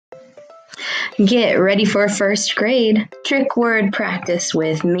Get ready for first grade trick word practice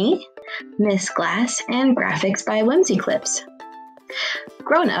with me, Miss Glass, and graphics by Whimsy Clips.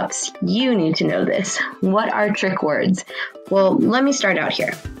 Grown-ups, you need to know this. What are trick words? Well, let me start out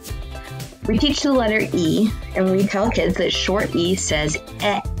here. We teach the letter E, and we tell kids that short E says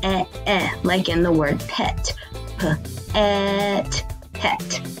like in the word pet.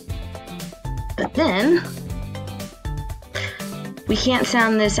 Pet. But then, we can't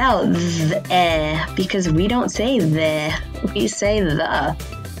sound this out, because we don't say the, we say the.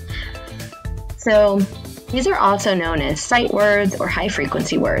 So, these are also known as sight words or high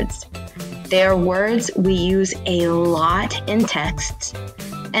frequency words. They are words we use a lot in texts,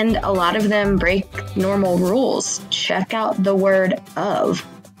 and a lot of them break normal rules. Check out the word of.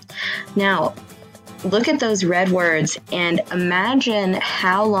 Now, look at those red words and imagine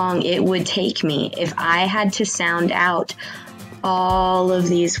how long it would take me if I had to sound out all of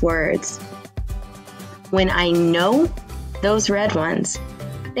these words. When I know those red ones,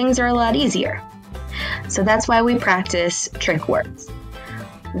 things are a lot easier. So that's why we practice trick words.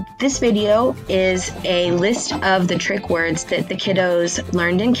 This video is a list of the trick words that the kiddos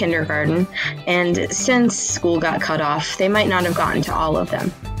learned in kindergarten, and since school got cut off, they might not have gotten to all of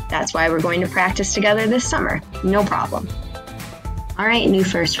them. That's why we're going to practice together this summer. No problem. All right, new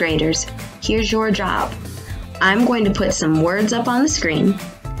first graders, here's your job. I'm going to put some words up on the screen.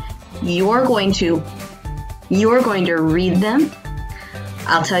 You're going to read them.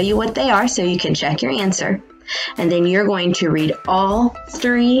 I'll tell you what they are so you can check your answer. And then you're going to read all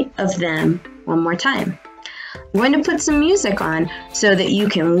 3 of them one more time. I'm going to put some music on so that you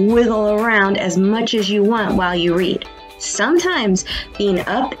can wiggle around as much as you want while you read. Sometimes being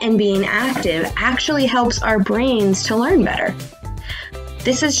up and being active actually helps our brains to learn better.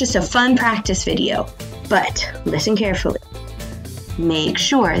 This is just a fun practice video, but listen carefully. Make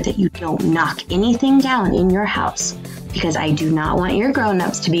sure that you don't knock anything down in your house, because I do not want your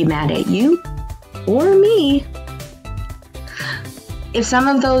grown-ups to be mad at you or me. If some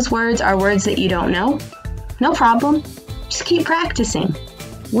of those words are words that you don't know, no problem. Just keep practicing.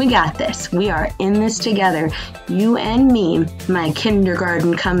 We got this. We are in this together. You and me, my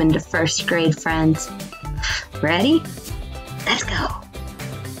kindergarten coming to first grade friends. Ready? Let's go.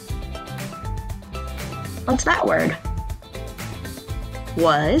 What's that word?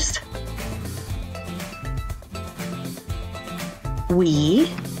 Was. We.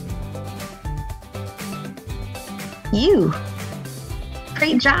 You.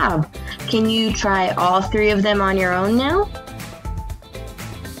 Great job. Can you try all 3 of them on your own now?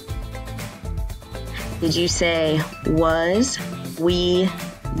 Did you say was, we,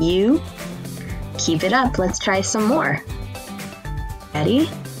 you? Keep it up. Let's try some more. Ready?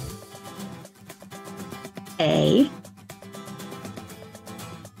 A.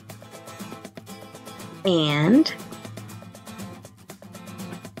 And.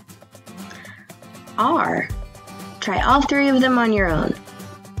 R. Try all 3 of them on your own.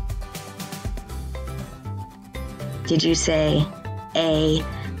 Did you say A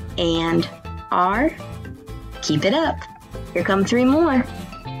and R? Keep it up. Here come 3 more.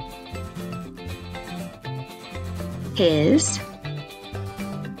 His.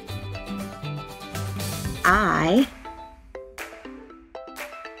 I.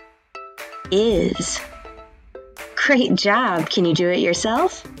 Is. Great job. Can you do it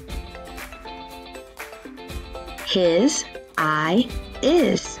yourself? His, I,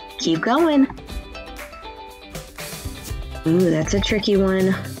 is. Keep going. Ooh, that's a tricky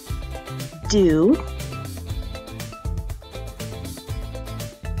one. Do.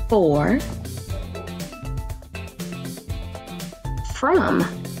 For. From.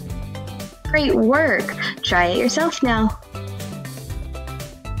 Great work. Try it yourself now.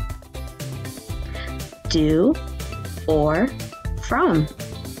 Do. For. From.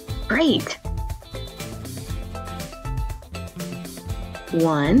 Great.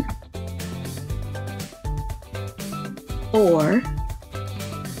 1. For.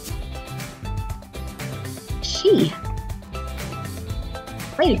 She.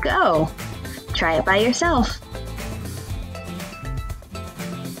 Way to go. Try it by yourself.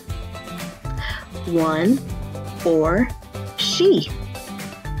 1 for she.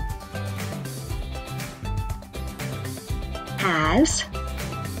 Has.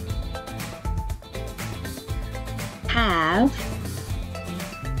 Have.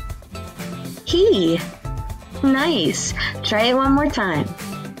 He. Nice. Try it one more time.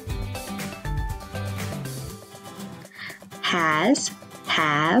 Has,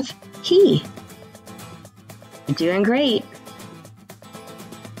 have, he. You're doing great.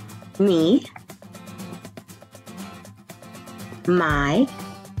 Me. My.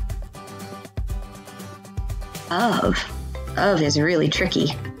 Of. Of is really tricky.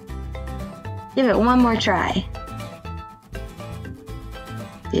 Give it one more try.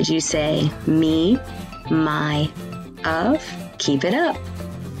 Did you say me, my, of? Keep it up.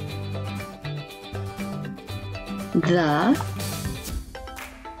 The,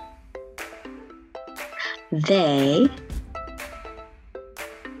 they,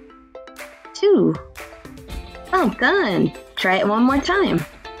 two. Well done. Try it one more time.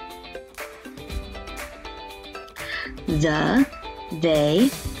 The, they,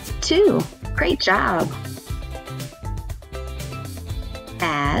 two. Great job.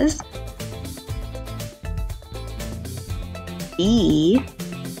 As, be,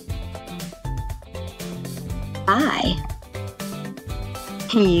 by.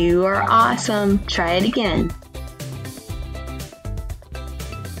 You are awesome. Try it again.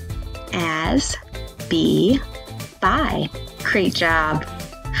 As, be, by. Great job.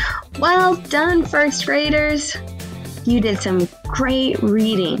 Well done, first graders. You did some great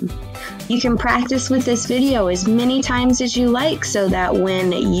reading. You can practice with this video as many times as you like so that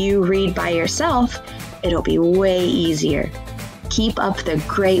when you read by yourself, it'll be way easier. Keep up the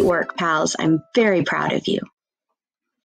great work, pals. I'm very proud of you.